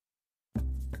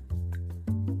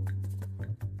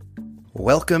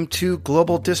Welcome to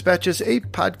Global Dispatches, a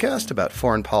podcast about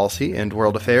foreign policy and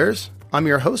world affairs. I'm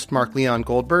your host, Mark Leon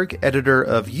Goldberg, editor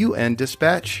of UN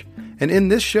Dispatch. And in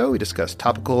this show, we discuss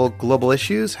topical global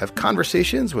issues, have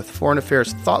conversations with foreign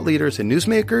affairs thought leaders and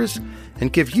newsmakers,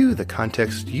 and give you the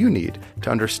context you need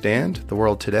to understand the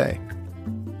world today.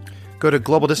 Go to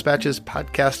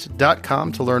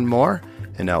globaldispatchespodcast.com to learn more.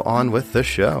 And now on with the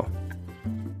show.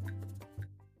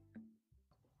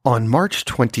 On March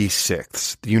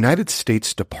 26th, the United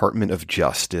States Department of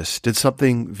Justice did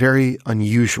something very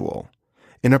unusual.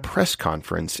 In a press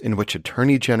conference in which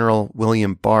Attorney General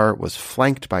William Barr was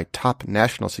flanked by top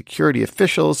national security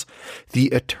officials, the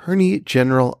Attorney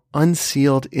General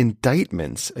unsealed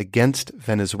indictments against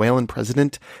Venezuelan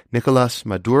President Nicolas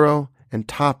Maduro and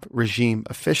top regime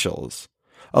officials,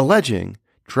 alleging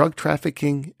drug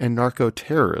trafficking and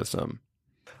narco-terrorism.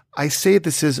 I say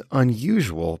this is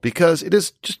unusual because it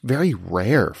is just very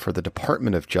rare for the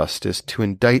Department of Justice to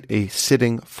indict a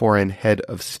sitting foreign head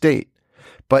of state.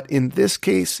 But in this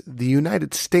case, the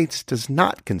United States does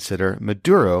not consider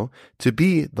Maduro to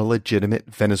be the legitimate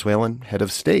Venezuelan head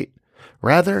of state.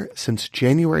 Rather, since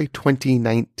January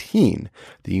 2019,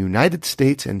 the United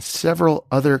States and several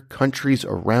other countries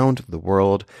around the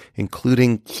world,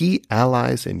 including key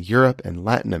allies in Europe and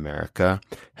Latin America,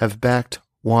 have backed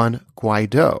Juan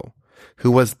Guaido,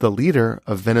 who was the leader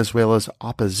of Venezuela's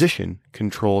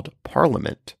opposition-controlled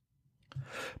parliament.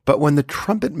 But when the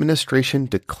Trump administration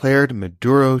declared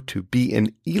Maduro to be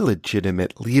an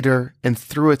illegitimate leader and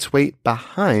threw its weight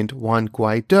behind Juan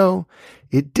Guaido,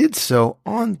 it did so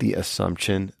on the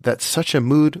assumption that such a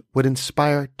mood would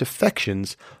inspire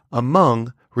defections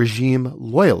among regime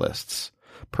loyalists,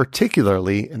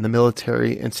 particularly in the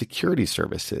military and security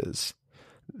services.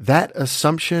 That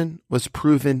assumption was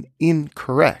proven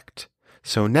incorrect.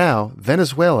 So now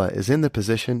Venezuela is in the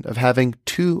position of having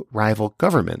two rival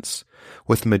governments,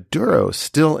 with Maduro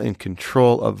still in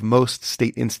control of most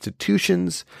state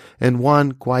institutions and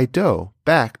Juan Guaido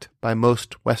backed by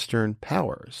most Western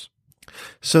powers.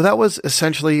 So that was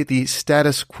essentially the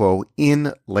status quo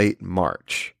in late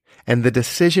March. And the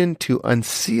decision to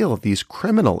unseal these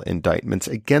criminal indictments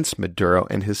against Maduro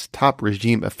and his top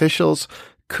regime officials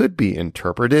could be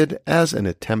interpreted as an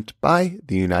attempt by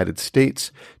the United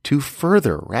States to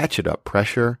further ratchet up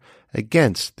pressure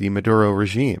against the Maduro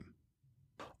regime.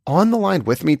 On the line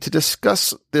with me to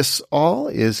discuss this all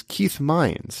is Keith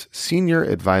Mines, Senior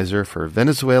Advisor for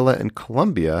Venezuela and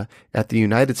Colombia at the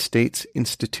United States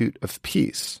Institute of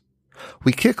Peace.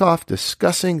 We kick off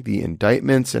discussing the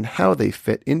indictments and how they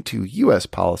fit into U.S.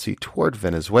 policy toward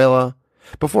Venezuela,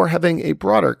 before having a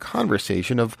broader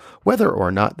conversation of whether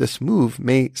or not this move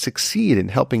may succeed in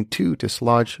helping to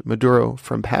dislodge Maduro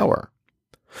from power.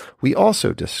 We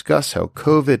also discuss how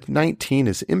COVID-19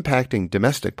 is impacting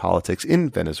domestic politics in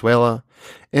Venezuela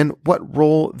and what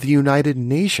role the United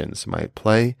Nations might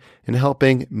play in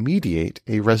helping mediate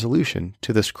a resolution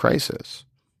to this crisis.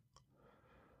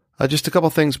 Just a couple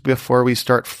things before we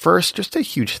start. First, just a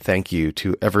huge thank you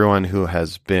to everyone who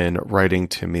has been writing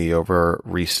to me over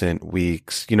recent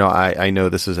weeks. You know, I know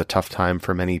this is a tough time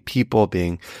for many people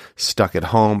being stuck at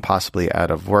home, possibly out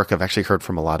of work. I've actually heard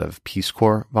from a lot of Peace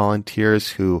Corps volunteers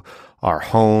who are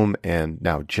home and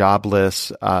now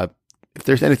jobless. If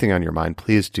there's anything on your mind,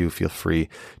 please do feel free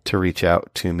to reach out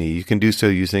to me. You can do so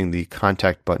using the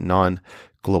contact button on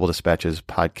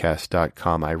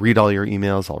globaldispatchespodcast.com. I read all your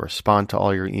emails. I'll respond to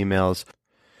all your emails.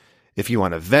 If you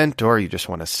want to vent or you just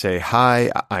want to say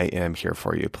hi, I am here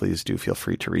for you. Please do feel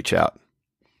free to reach out.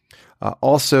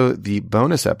 Also, the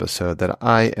bonus episode that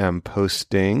I am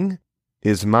posting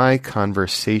is my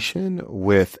conversation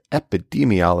with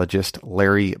epidemiologist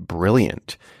Larry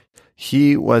Brilliant.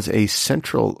 He was a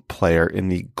central player in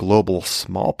the global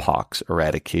smallpox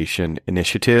eradication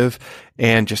initiative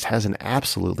and just has an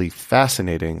absolutely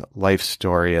fascinating life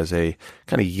story as a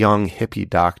kind of young hippie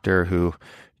doctor who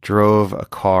drove a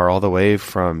car all the way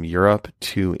from Europe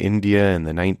to India in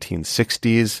the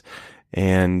 1960s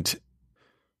and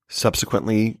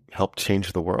subsequently helped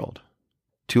change the world.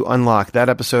 To unlock that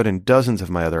episode and dozens of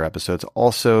my other episodes,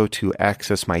 also to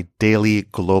access my daily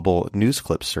global news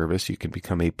clip service, you can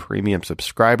become a premium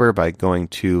subscriber by going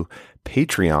to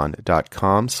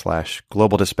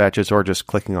patreon.com/globaldispatches or just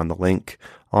clicking on the link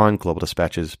on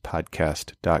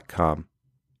globaldispatchespodcast.com.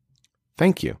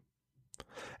 Thank you.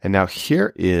 And now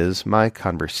here is my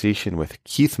conversation with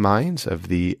Keith Mines of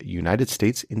the United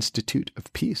States Institute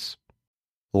of Peace.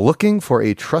 Looking for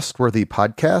a trustworthy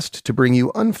podcast to bring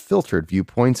you unfiltered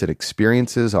viewpoints and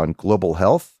experiences on global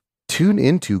health? Tune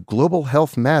into Global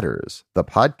Health Matters, the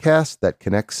podcast that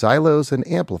connects silos and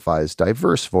amplifies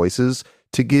diverse voices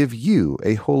to give you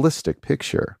a holistic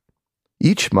picture.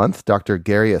 Each month, Dr.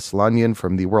 Gary Aslanyan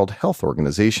from the World Health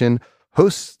Organization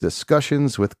hosts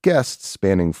discussions with guests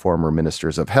spanning former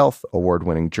ministers of health,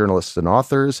 award-winning journalists and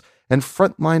authors, and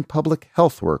frontline public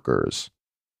health workers.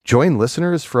 Join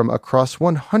listeners from across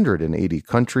 180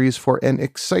 countries for an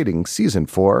exciting Season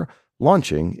 4,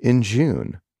 launching in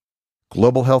June.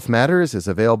 Global Health Matters is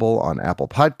available on Apple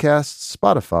Podcasts,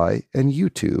 Spotify, and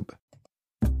YouTube.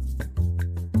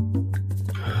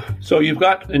 So you've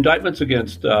got indictments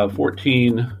against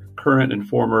 14 current and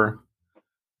former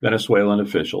Venezuelan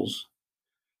officials.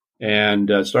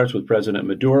 And it starts with President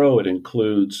Maduro. It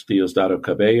includes Diosdado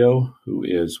Cabello, who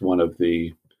is one of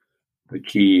the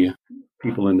key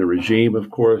people in the regime,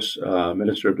 of course,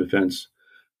 Minister of Defense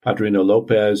Padrino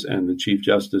Lopez, and the Chief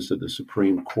Justice of the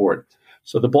Supreme Court.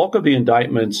 So the bulk of the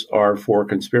indictments are for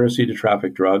conspiracy to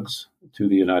traffic drugs to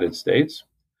the United States.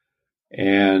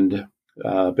 And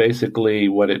basically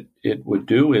what it would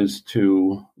do is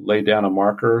to lay down a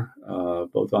marker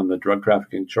both on the drug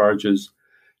trafficking charges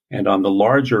and on the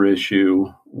larger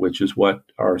issue, which is what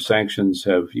our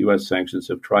U.S. sanctions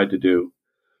have tried to do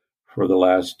for the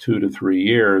last 2 to 3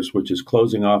 years, which is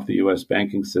closing off the U.S.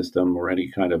 banking system or any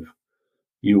kind of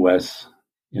U.S.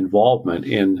 involvement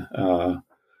in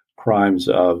crimes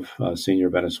of senior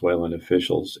Venezuelan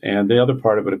officials. And the other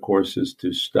part of it, of course, is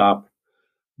to stop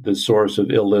the source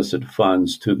of illicit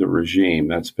funds to the regime.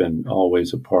 That's been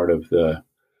always a part of the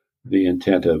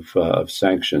intent of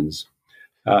sanctions.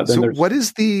 So what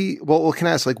is can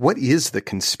I ask, what is the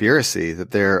conspiracy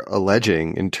that they're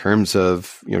alleging in terms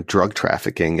of, drug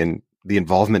trafficking and the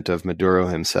involvement of Maduro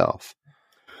himself?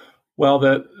 Well,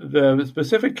 the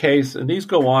specific case, and these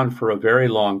go on for a very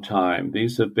long time.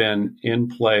 These have been in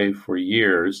play for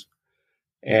years,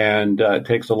 and it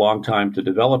takes a long time to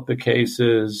develop the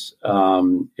cases.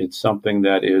 It's something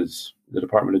that the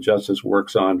Department of Justice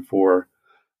works on for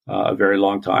a very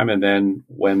long time, and then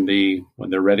when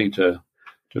they're ready to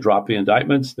drop the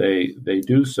indictments, they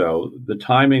do so. The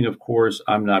timing, of course,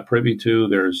 I'm not privy to.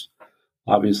 There's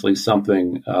obviously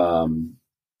something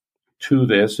to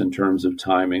this in terms of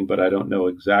timing, but I don't know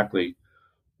exactly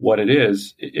what it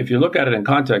is. If you look at it in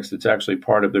context, it's actually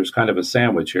there's kind of a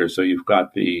sandwich here. So you've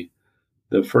got the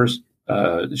first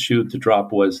shoe to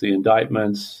drop was the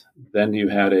indictments. Then you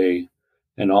had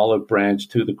an olive branch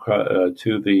to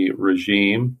the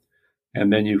regime.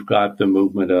 And then you've got the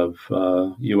movement of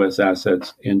U.S.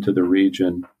 assets into the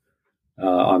region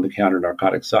on the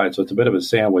counter-narcotic side. So it's a bit of a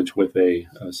sandwich with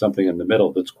something in the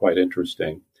middle that's quite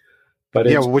interesting. But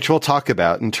which we'll talk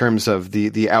about in terms of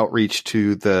the outreach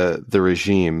to the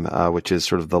regime, which is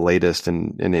sort of the latest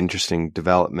and interesting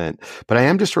development. But I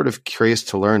am just sort of curious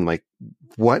to learn,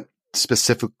 what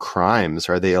specific crimes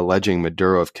are they alleging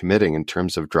Maduro of committing in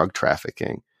terms of drug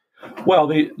trafficking? Well,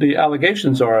 the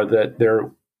allegations are that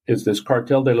there is this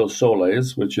Cartel de los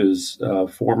Soles, which is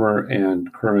former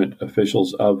and current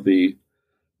officials of the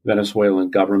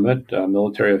Venezuelan government,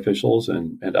 military officials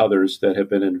and others that have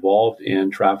been involved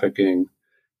in trafficking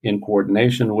in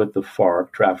coordination with the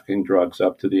FARC, trafficking drugs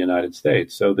up to the United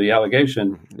States. So the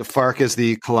allegation... The FARC is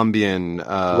the Colombian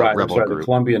rebel group. The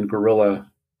Colombian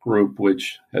guerrilla group,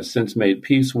 which has since made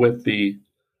peace with the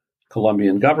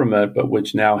Colombian government, but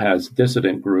which now has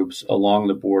dissident groups along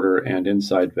the border and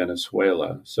inside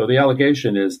Venezuela. So the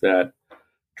allegation is that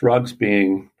drugs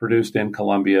being produced in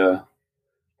Colombia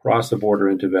cross the border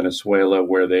into Venezuela,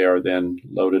 where they are then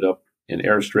loaded up in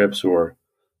airstrips or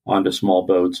onto small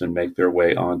boats and make their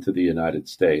way onto the United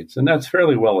States. And that's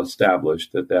fairly well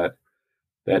established that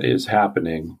is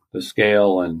happening. The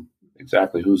scale and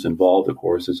exactly who's involved, of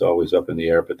course, is always up in the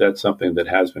air, but that's something that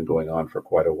has been going on for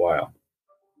quite a while.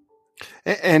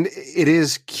 And it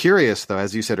is curious, though,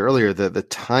 as you said earlier, the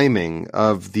timing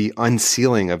of the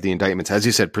unsealing of the indictments. As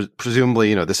you said,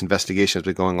 presumably, this investigation has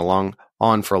been going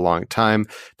on for a long time.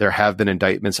 There have been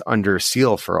indictments under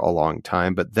seal for a long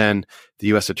time, but then the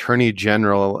U.S. Attorney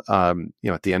General,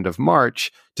 at the end of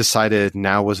March, decided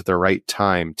now was the right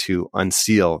time to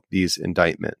unseal these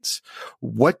indictments.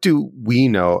 What do we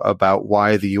know about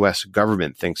why the U.S.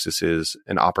 government thinks this is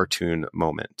an opportune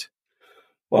moment?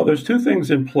 Well, there's two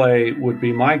things in play, would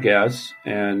be my guess.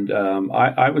 And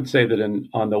I would say that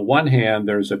on the one hand,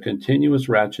 there's a continuous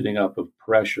ratcheting up of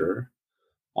pressure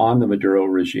on the Maduro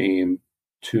regime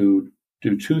to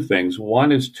do two things.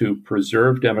 One is to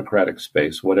preserve democratic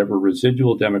space, whatever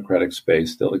residual democratic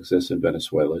space still exists in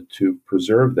Venezuela, to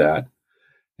preserve that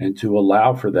and to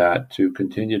allow for that to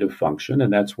continue to function.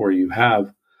 And that's where you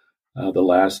have the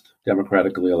last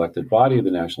democratically elected body,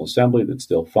 the National Assembly, that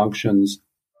still functions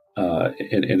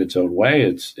in its own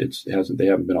way. They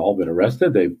haven't all been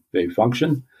arrested. They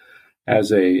function,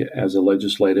 as a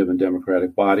legislative and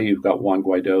democratic body. You've got Juan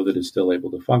Guaido that is still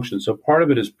able to function. So part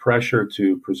of it is pressure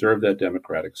to preserve that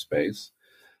democratic space.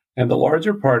 And the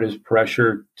larger part is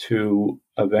pressure to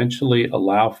eventually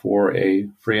allow for a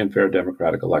free and fair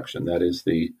democratic election. That is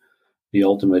the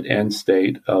ultimate end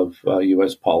state of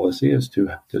U.S. policy, is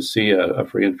to see a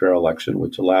free and fair election,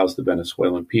 which allows the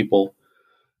Venezuelan people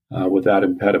without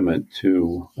impediment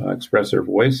to express their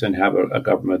voice and have a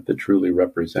government that truly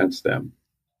represents them.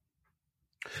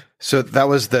 So that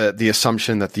was the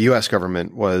assumption that the U.S.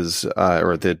 government was,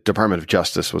 or the Department of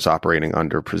Justice was operating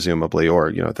under, presumably,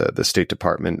 or the State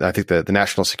Department. I think the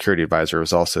National Security Advisor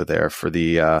was also there for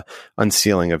the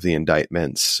unsealing of the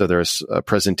indictments. So there's a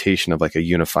presentation of like a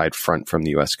unified front from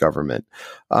the U.S. government.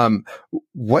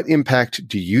 What impact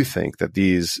do you think that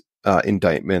these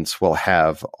indictments will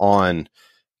have on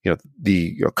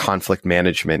the conflict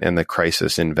management and the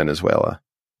crisis in Venezuela?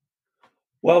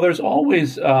 Well, there's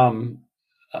always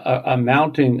a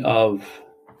mounting of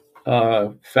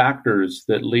factors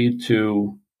that lead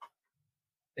to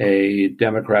a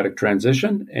democratic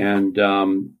transition, and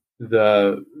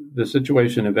the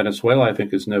situation in Venezuela, I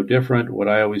think, is no different. What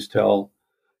I always tell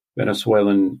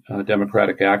Venezuelan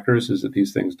democratic actors is that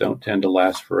these things don't tend to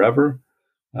last forever.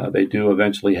 They do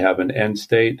eventually have an end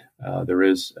state. There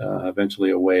is eventually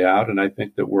a way out, and I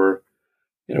think that we're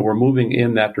moving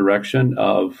in that direction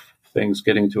of things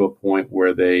getting to a point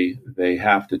where they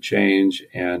have to change,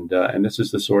 and this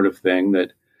is the sort of thing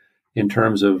that, in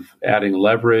terms of adding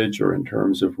leverage or in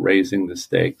terms of raising the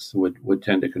stakes, would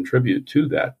tend to contribute to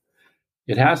that.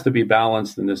 It has to be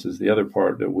balanced, and this is the other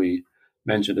part that we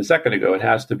mentioned a second ago. It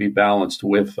has to be balanced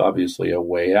with, obviously, a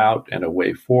way out and a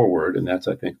way forward, and that's,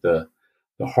 I think, the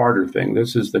harder thing.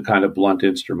 This is the kind of blunt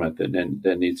instrument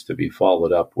that needs to be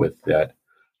followed up with that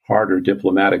harder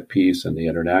diplomatic piece and the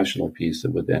international piece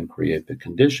that would then create the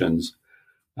conditions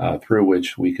through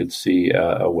which we could see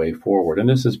a way forward. And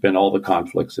this has been all the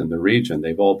conflicts in the region.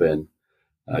 They've all been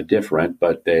different,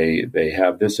 but they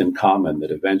have this in common, that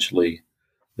eventually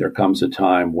there comes a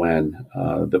time when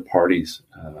the parties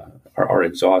are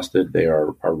exhausted. They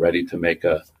are ready to make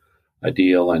a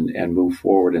deal and move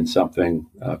forward in something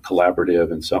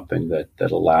collaborative and something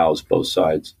that allows both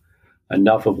sides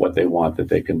enough of what they want that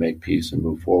they can make peace and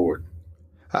move forward.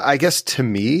 I guess to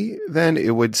me, then,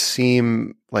 it would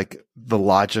seem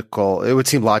logical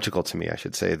to me, I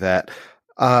should say, that,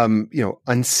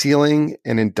 unsealing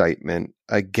an indictment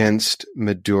against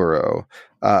Maduro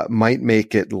might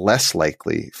make it less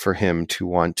likely for him to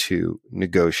want to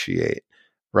negotiate,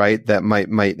 right? That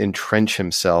might entrench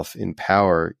himself in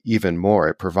power even more.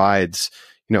 It provides,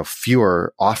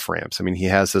 fewer off-ramps. I mean, he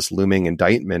has this looming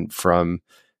indictment from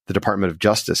the Department of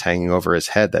Justice hanging over his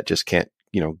head that just can't,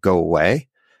 go away.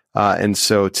 And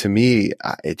so to me,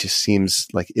 it just seems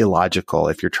like illogical,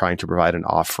 if you're trying to provide an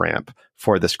off-ramp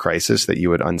for this crisis, that you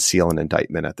would unseal an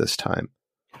indictment at this time.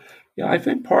 Yeah, I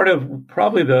think part of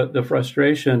probably the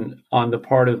frustration on the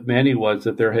part of many was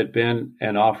that there had been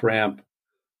an off-ramp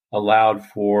allowed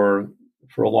for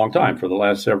a long time, for the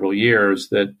last several years,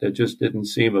 that just didn't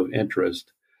seem of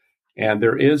interest. And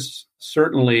there is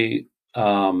certainly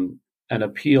an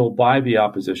appeal by the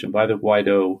opposition, by the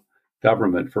Guaido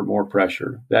government, for more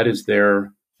pressure. That is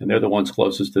there, and they're the ones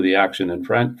closest to the action, and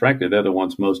frankly, they're the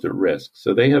ones most at risk.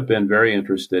 So they have been very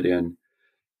interested in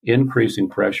increasing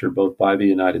pressure both by the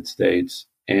United States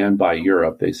and by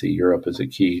Europe. They see Europe as a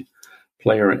key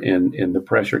player in the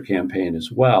pressure campaign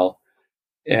as well.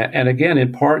 And again,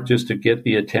 in part, just to get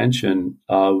the attention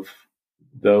of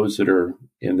those that are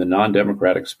in the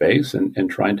non-democratic space and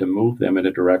trying to move them in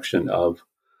a direction of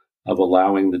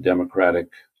allowing the democratic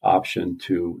option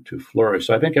to flourish.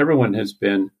 So I think everyone has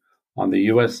been, on the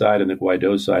U.S. side and the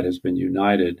Guaido side, has been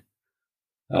united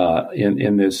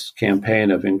in this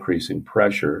campaign of increasing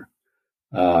pressure.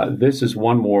 This is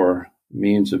one more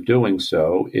means of doing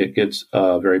so. It gets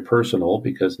very personal,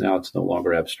 because now it's no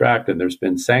longer abstract, and there's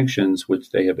been sanctions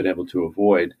which they have been able to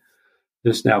avoid.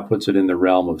 This now puts it in the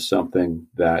realm of something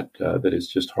that is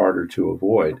just harder to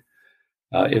avoid.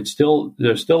 There's still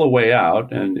a way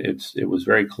out, and it was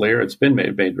very clear. It's been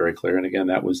made very clear, and again,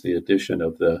 that was the addition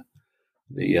of the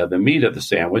meat of the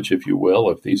sandwich, if you will.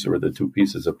 If these were the two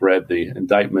pieces of bread, the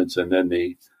indictments, and then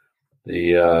the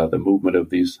movement of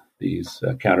these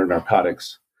counter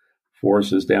narcotics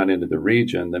forces down into the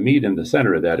region, the meat in the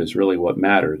center of that is really what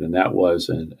mattered, and that was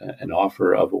an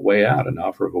offer of a way out, an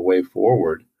offer of a way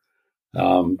forward,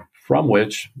 from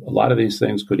which a lot of these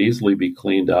things could easily be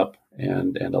cleaned up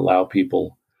and allow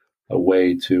people a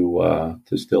way to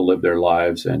still live their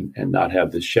lives and not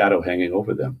have this shadow hanging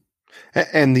over them.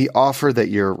 And the offer that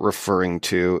you're referring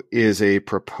to is a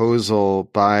proposal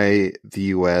by the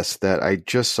U.S. that I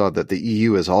just saw that the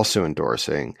EU is also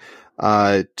endorsing,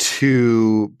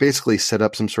 to basically set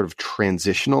up some sort of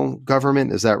transitional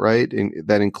government. Is that right?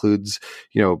 That includes,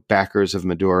 backers of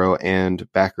Maduro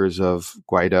and backers of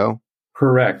Guaido?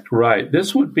 Correct, right.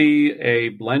 This would be a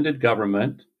blended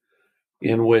government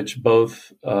in which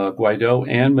both Guaido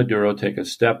and Maduro take a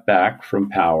step back from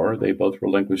power. They both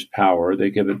relinquish power. They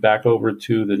give it back over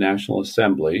to the National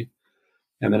Assembly,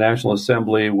 and the National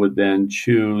Assembly would then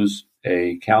choose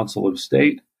a Council of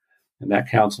State, and that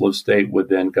Council of State would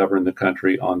then govern the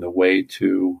country on the way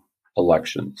to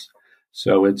elections.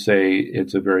 So it's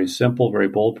a very simple, very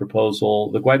bold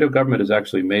proposal. The Guaido government has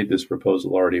actually made this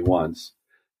proposal already once.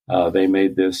 They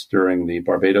made this during the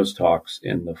Barbados talks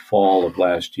in the fall of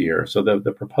last year. So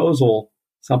the proposal,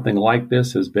 something like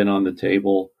this, has been on the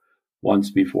table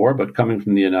once before, but coming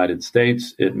from the United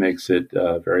States, it makes it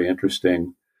very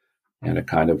interesting, and it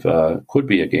kind of could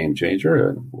be a game changer.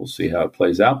 And we'll see how it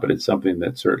plays out, but it's something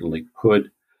that certainly could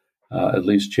at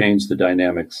least change the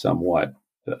dynamics somewhat.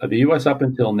 The U.S. up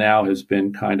until now has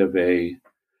been kind of the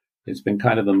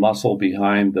muscle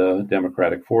behind the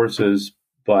democratic forces,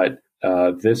 but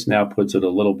this now puts it a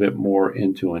little bit more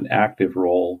into an active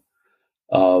role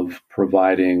of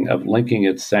linking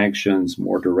its sanctions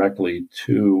more directly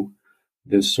to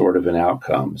this sort of an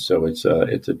outcome. So it's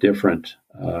a different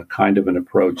kind of an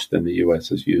approach than the U.S.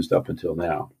 has used up until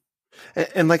now.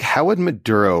 And how would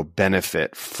Maduro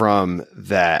benefit from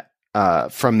that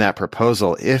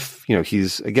proposal if,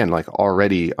 he's again,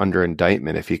 already under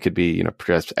indictment, if he could be,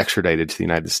 perhaps extradited to the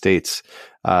United States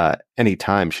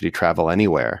anytime, should he travel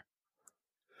anywhere?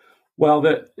 Well,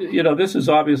 this is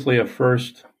obviously a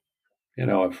first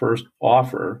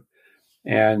offer,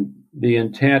 and the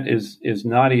intent is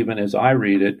not even, as I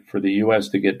read it, for the U.S.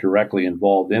 to get directly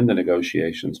involved in the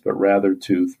negotiations, but rather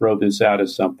to throw this out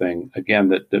as something, again,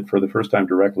 that for the first time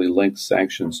directly links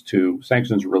sanctions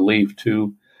relief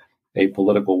to a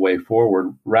political way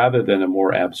forward, rather than a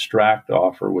more abstract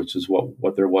offer, which is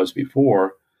what there was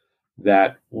before,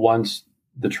 that once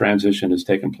the transition has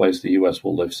taken place, the U.S.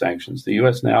 will lift sanctions. The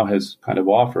U.S. now has kind of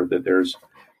offered that there's,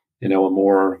 a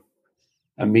more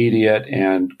immediate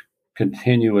and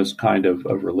continuous kind of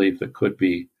relief that could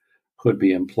be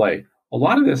in play. A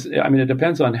lot of this, it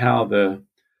depends on how the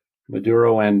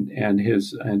Maduro and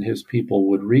his people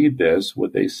would read this.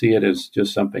 Would they see it as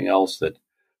just something else that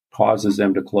causes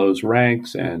them to close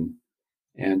ranks and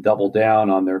double down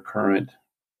on their current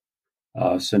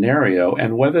scenario,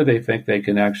 and whether they think they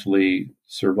can actually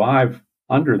survive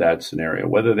under that scenario,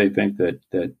 whether they think that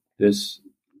this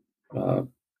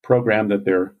program that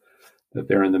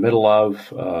they're in the middle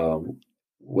of,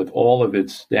 with all of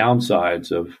its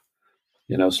downsides of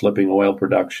slipping oil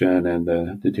production and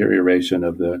the deterioration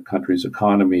of the country's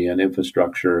economy and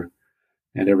infrastructure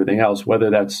and everything else, whether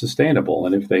that's sustainable.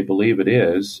 And if they believe it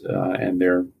is, and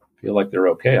feel like they're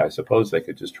okay, I suppose they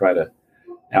could just try to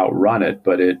outrun it,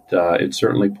 but it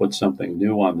certainly puts something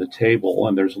new on the table,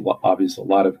 and there's obviously a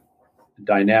lot of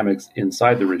dynamics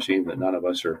inside the regime that none of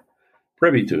us are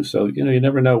privy to. So you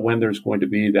never know when there's going to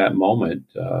be that moment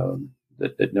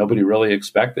that nobody really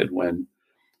expected, when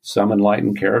some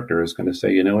enlightened character is going to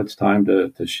say, it's time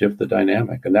to shift the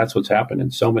dynamic, and that's what's happened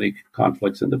in so many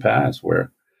conflicts in the past, where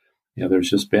there's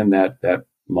just been that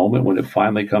moment when it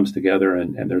finally comes together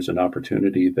and there's an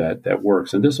opportunity that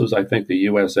works. And this was, I think, the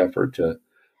U.S. effort to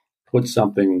put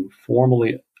something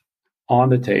formally on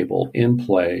the table, in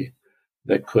play,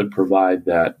 that could provide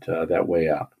that way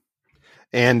out.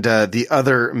 And the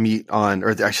other meat on,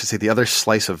 or I should say, the other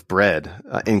slice of bread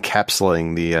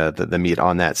encapsulating the meat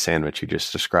on that sandwich you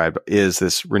just described is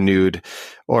this new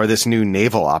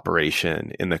naval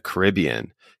operation in the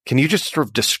Caribbean. Can you just sort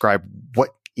of describe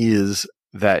what is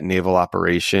that naval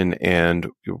operation, and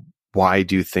why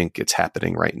do you think it's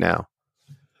happening right now?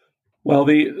 Well,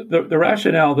 the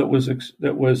rationale that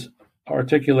was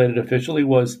articulated officially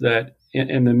was that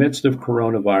in the midst of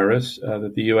coronavirus,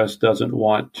 that the U.S. doesn't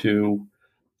want to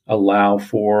allow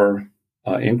for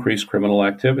increased criminal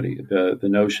activity. The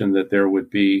notion that there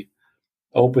would be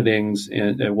openings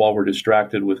while we're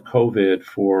distracted with COVID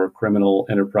for criminal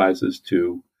enterprises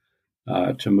to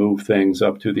move things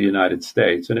up to the United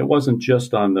States. And it wasn't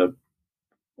just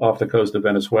off the coast of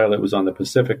Venezuela, it was on the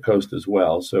Pacific coast as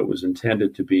well. So it was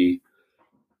intended to be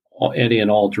any and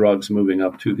all drugs moving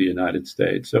up to the United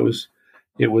States. So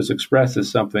it was expressed as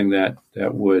something that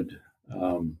would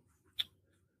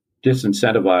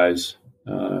disincentivize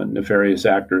nefarious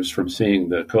actors from seeing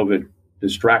the COVID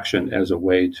distraction as a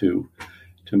way to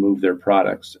move their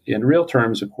products. In real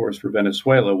terms, of course, for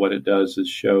Venezuela, what it does is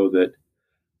show that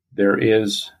There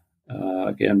is,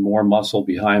 again, more muscle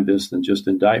behind this than just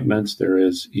indictments. There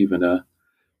is even a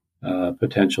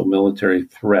potential military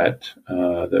threat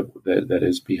that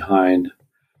is behind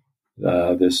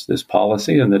this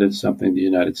policy, and that it's something the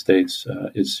United States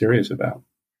is serious about.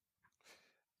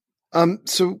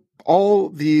 So all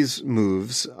these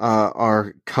moves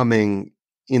are coming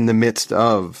in the midst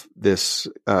of this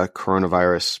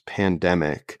coronavirus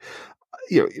pandemic.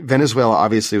 Venezuela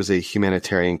obviously was a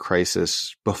humanitarian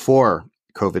crisis before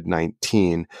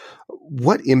COVID-19.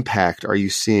 What impact are you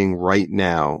seeing right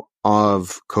now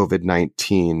of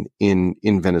COVID-19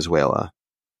 in Venezuela?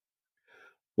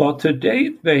 Well, to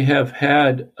date, they have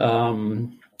had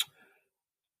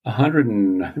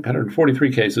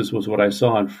 143 cases was what I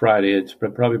saw on Friday. It's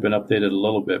probably been updated a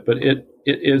little bit, but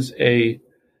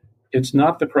it's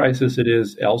not the crisis it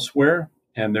is elsewhere.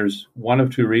 And there's one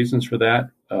of two reasons for that.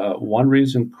 One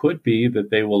reason could be that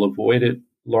they will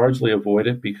largely avoid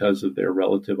it because of their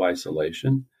relative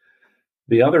isolation.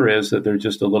 The other is that they're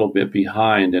just a little bit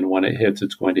behind, and when it hits,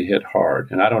 it's going to hit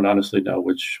hard. And I don't honestly know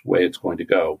which way it's going to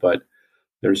go, but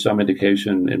there's some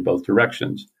indication in both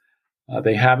directions.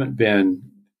 They haven't been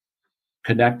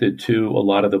connected to a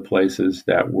lot of the places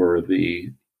that were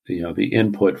the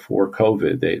input for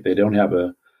COVID. They don't have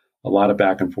a lot of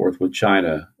back and forth with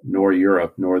China, nor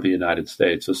Europe, nor the United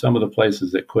States. So some of the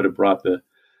places that could have brought the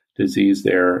disease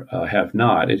there have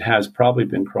not. It has probably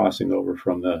been crossing over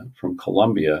from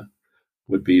Colombia,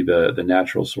 would be the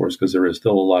natural source, because there is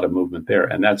still a lot of movement there,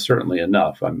 and that's certainly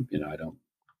enough. I don't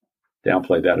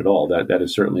downplay that at all. That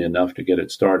is certainly enough to get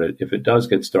it started. If it does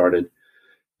get started,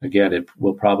 again, it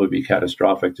will probably be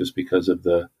catastrophic just because of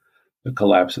the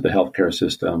collapse of the healthcare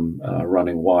system,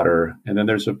 running water, and then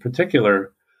there's a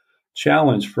particular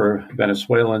challenge for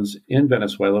Venezuelans in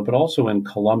Venezuela, but also in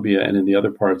Colombia and in the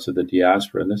other parts of the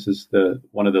diaspora. And this is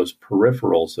one of those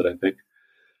peripherals that I think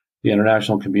the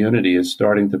international community is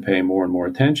starting to pay more and more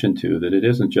attention to, that it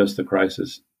isn't just the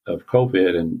crisis of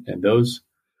COVID and those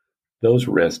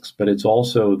risks, but it's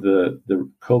also the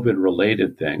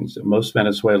COVID-related things. Most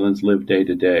Venezuelans live day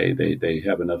to day. They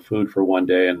have enough food for one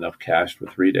day and enough cash for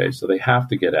 3 days, so they have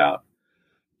to get out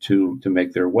to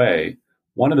make their way.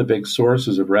 One of the big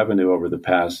sources of revenue over the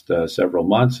past several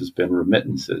months has been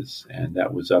remittances, and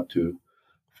that was up to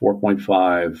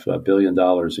 $4.5 billion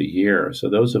a year. So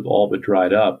those have all but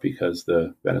dried up because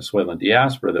the Venezuelan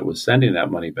diaspora that was sending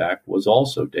that money back was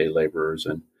also day laborers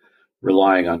and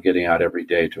relying on getting out every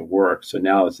day to work. So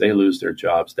now as they lose their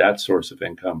jobs, that source of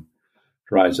income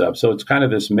dries up. So it's kind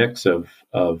of this mix of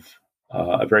a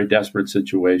very desperate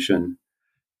situation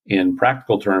in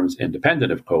practical terms,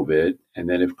 independent of COVID. And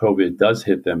then if COVID does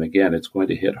hit them again, it's going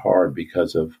to hit hard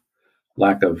because of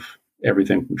lack of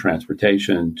everything from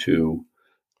transportation to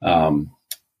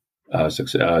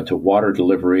water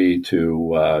delivery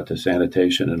to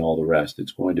sanitation and all the rest.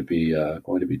 It's going to be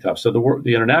tough. So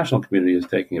the international community is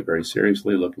taking it very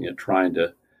seriously, looking at trying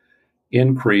to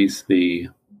increase the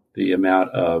amount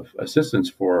of assistance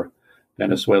for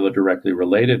Venezuela directly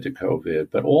related to COVID,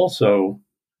 but also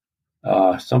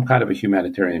some kind of a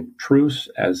humanitarian truce,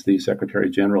 as the Secretary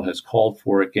General has called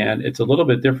for. Again, it's a little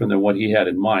bit different than what he had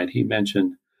in mind. He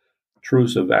mentioned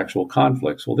truce of actual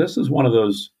conflicts. Well, this is one of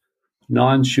those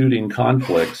non-shooting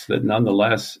conflicts that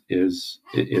nonetheless is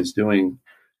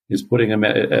putting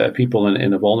people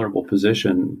in a vulnerable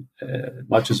position,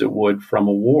 much as it would from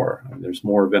a war. I mean, there's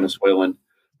more Venezuelan,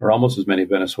 or almost as many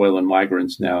Venezuelan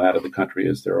migrants now out of the country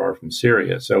as there are from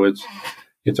Syria. So it's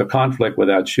a conflict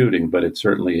without shooting, but it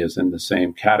certainly is in the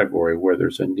same category where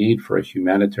there's a need for a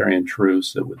humanitarian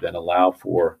truce that would then allow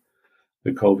for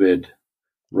the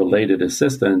COVID-related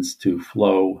assistance to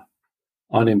flow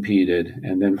unimpeded.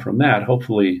 And then from that,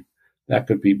 hopefully, that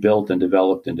could be built and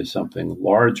developed into something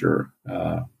larger,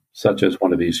 such as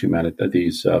one of these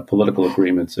political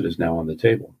agreements that is now on the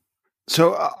table.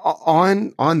 So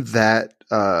on that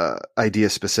idea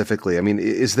specifically, I mean,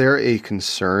 is there a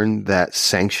concern that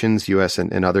sanctions, U.S.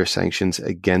 and other sanctions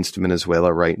against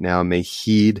Venezuela right now, may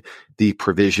heed the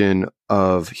provision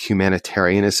of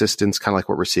humanitarian assistance, kind of like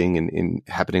what we're seeing in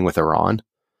happening with Iran?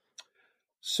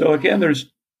 So again, there's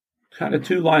kind of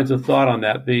two lines of thought on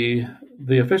that.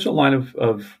 The official line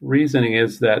of reasoning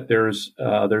is that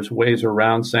there's ways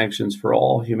around sanctions for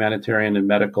all humanitarian and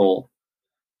medical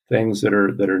things that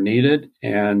are needed,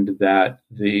 and that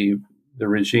the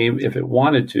regime, if it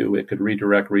wanted to, it could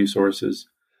redirect resources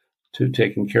to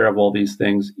taking care of all these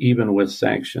things, even with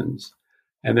sanctions.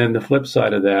 And then the flip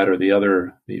side of that, or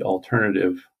the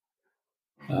alternative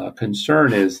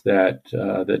concern, is that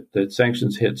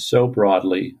sanctions hit so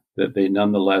broadly that they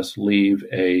nonetheless leave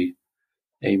a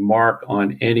a mark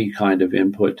on any kind of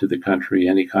input to the country,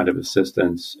 any kind of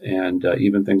assistance, and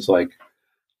even things like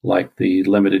the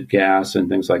limited gas and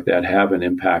things like that have an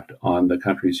impact on the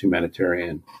country's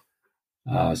humanitarian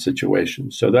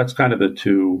situation. So that's kind of the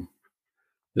two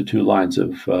lines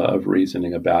of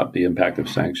reasoning about the impact of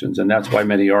sanctions, and that's why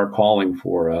many are calling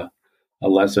for a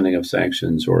lessening of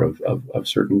sanctions or of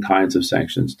certain kinds of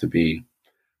sanctions to be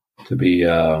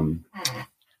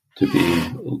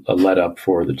let up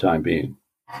for the time being.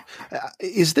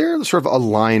 Is there sort of a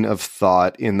line of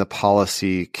thought in the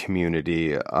policy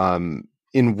community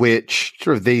in which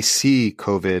sort of they see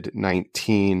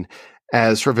COVID-19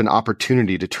 as sort of an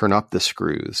opportunity to turn up the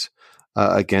screws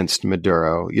against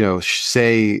Maduro?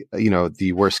 Say,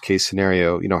 the worst case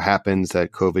scenario, happens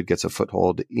that COVID gets a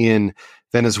foothold in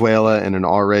Venezuela and an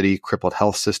already crippled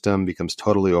health system becomes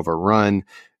totally overrun,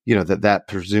 that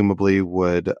presumably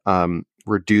would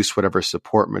reduce whatever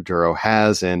support Maduro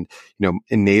has and,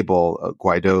 enable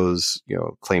Guaido's,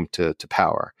 claim to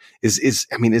power. Is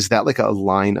that like a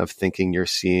line of thinking you're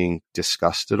seeing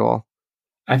discussed at all?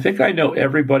 I think I know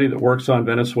everybody that works on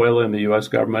Venezuela in the U.S.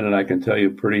 government, and I can tell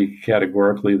you pretty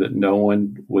categorically that no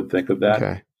one would think of that.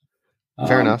 Okay,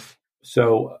 fair enough.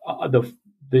 So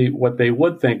what they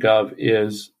would think of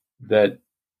is that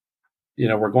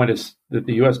that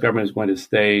the U.S. government is going to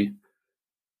stay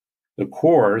the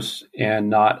course and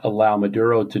not allow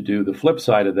Maduro to do the flip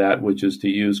side of that, which is to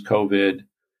use COVID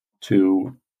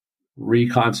to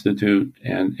reconstitute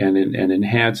and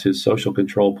enhance his social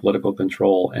control, political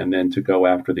control, and then to go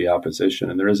after the opposition.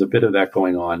 And there is a bit of that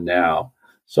going on now.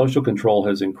 Social control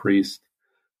has increased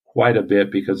quite a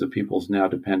bit because of people's now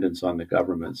dependence on the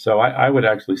government. So I would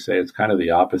actually say it's kind of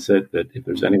the opposite, that if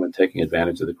there's anyone taking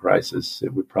advantage of the crisis,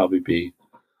 it would probably be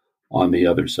on the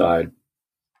other side.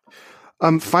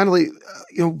 Finally,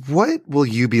 what will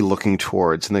you be looking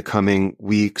towards in the coming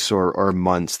weeks or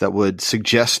months that would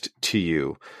suggest to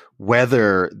you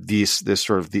whether this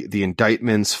sort of the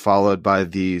indictments followed by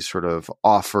the sort of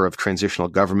offer of transitional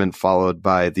government followed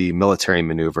by the military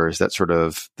maneuvers, that sort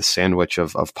of the sandwich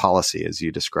of policy, as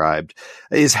you described,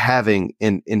 is having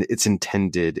in its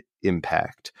intended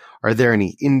impact? Are there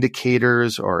any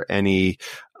indicators or any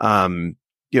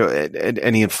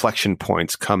any inflection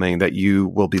points coming that you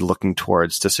will be looking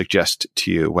towards to suggest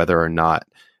to you whether or not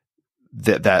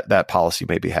that policy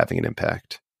may be having an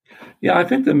impact? Yeah, I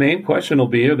think the main question will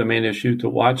be, or the main issue to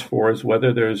watch for, is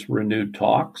whether there's renewed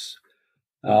talks.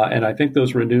 And I think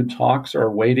those renewed talks are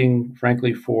waiting,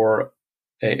 frankly, for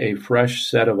a fresh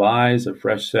set of eyes, a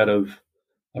fresh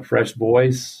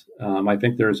voice. I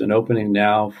think there's an opening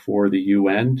now for the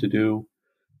UN to do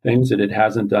things that it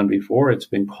hasn't done before. It's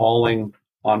been calling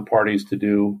on parties to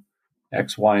do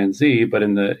X, Y, and Z, but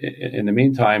in the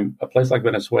meantime, a place like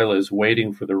Venezuela is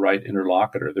waiting for the right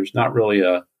interlocutor. There's not really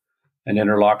an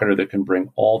interlocutor that can bring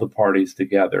all the parties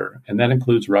together, and that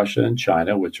includes Russia and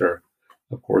China, which are,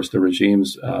 of course, the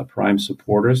regime's prime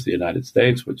supporters. The United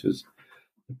States, which is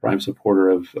the prime supporter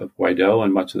of Guaido,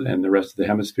 and the rest of the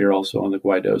hemisphere also on the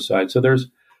Guaido side. So there's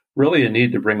really a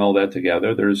need to bring all that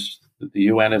together. The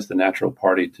UN is the natural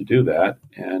party to do that,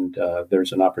 and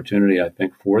there's an opportunity, I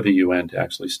think, for the UN to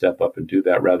actually step up and do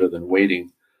that rather than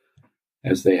waiting,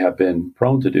 as they have been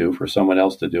prone to do, for someone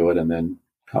else to do it and then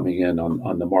coming in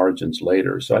on the margins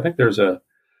later. So I think there's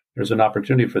an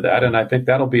opportunity for that, and I think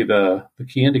that'll be the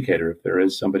key indicator if there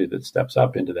is somebody that steps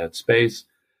up into that space.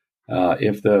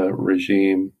 If the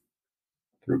regime,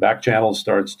 through back channels,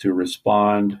 starts to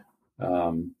respond,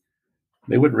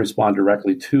 they wouldn't respond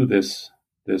directly to this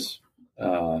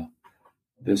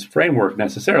framework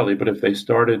necessarily, but if they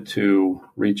started to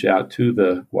reach out to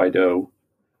the Guaido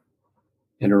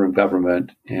interim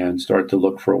government and start to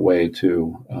look for a way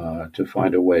to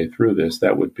find a way through this,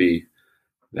 that would be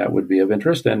of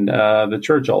interest. And the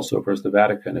Church also, of course, the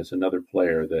Vatican is another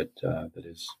player that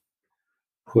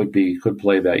could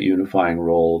play that unifying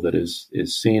role, that is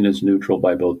seen as neutral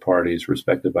by both parties,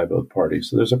 respected by both parties.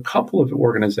 So there's a couple of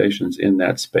organizations in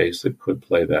that space that could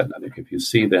play that. And I think if you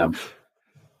see them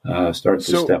start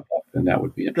to step up, then that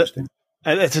would be interesting.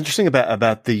 It's interesting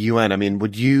about the UN. I mean,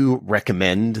 would you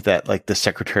recommend that, like, the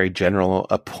Secretary General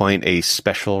appoint a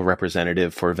special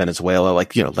representative for Venezuela,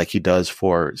 like he does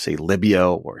for, say, Libya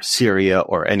or Syria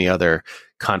or any other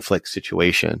conflict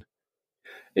situation?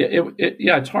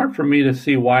 It's hard for me to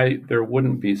see why there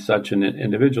wouldn't be such an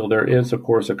individual. There is, of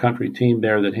course, a country team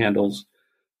there that handles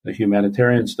the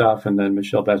humanitarian stuff, and then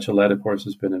Michelle Bachelet, of course,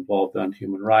 has been involved on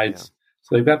human rights. Yeah.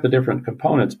 So they've got the different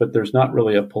components, but there's not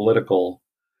really a political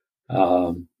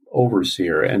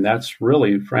overseer, and that's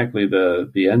really, frankly,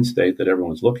 the end state that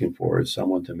everyone's looking for, is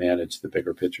someone to manage the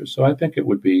bigger picture. So I think it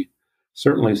would be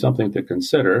certainly something to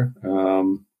consider.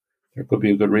 There could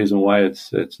be a good reason why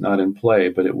it's not in play,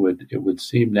 but it would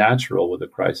seem natural with a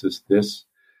crisis this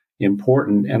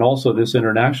important and also this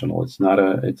international. It's not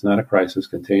a crisis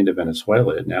contained to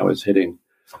Venezuela. It now is hitting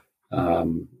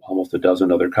almost a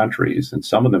dozen other countries, and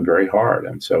some of them very hard.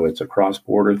 And so it's a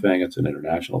cross-border thing. It's an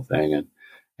international thing,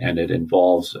 and it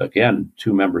involves, again,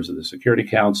 2 members of the Security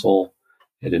Council.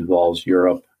 It involves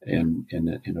Europe in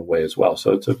a way as well.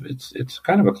 So it's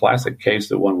kind of a classic case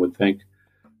that one would think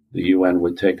the UN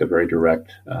would take a very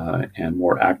direct and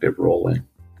more active role in.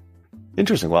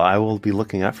 Interesting. Well, I will be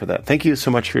looking out for that. Thank you so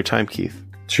much for your time, Keith.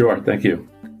 Sure. Thank you.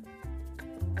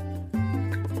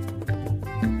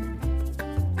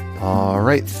 All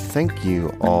right. Thank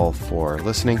you all for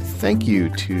listening. Thank you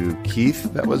to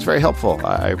Keith. That was very helpful.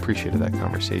 I appreciated that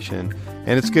conversation.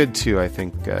 And it's good to, I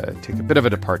think, take a bit of a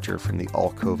departure from the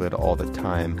all COVID all the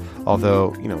time.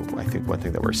 Although, I think one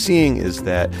thing that we're seeing is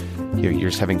that you're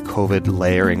just having COVID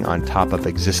layering on top of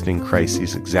existing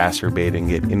crises,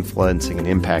 exacerbating it, influencing and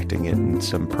impacting it in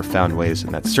some profound ways.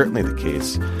 And that's certainly the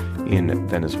case in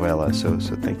Venezuela. So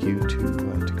thank you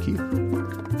to Keith.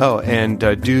 Oh, and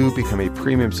do become a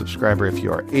premium subscriber if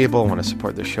you are able, want to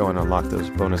support the show and unlock those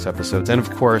bonus episodes. And of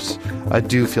course,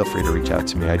 do feel free to reach out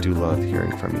to me. I do love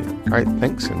hearing from you. All right,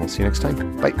 thanks, and we'll see you next time.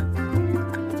 Bye.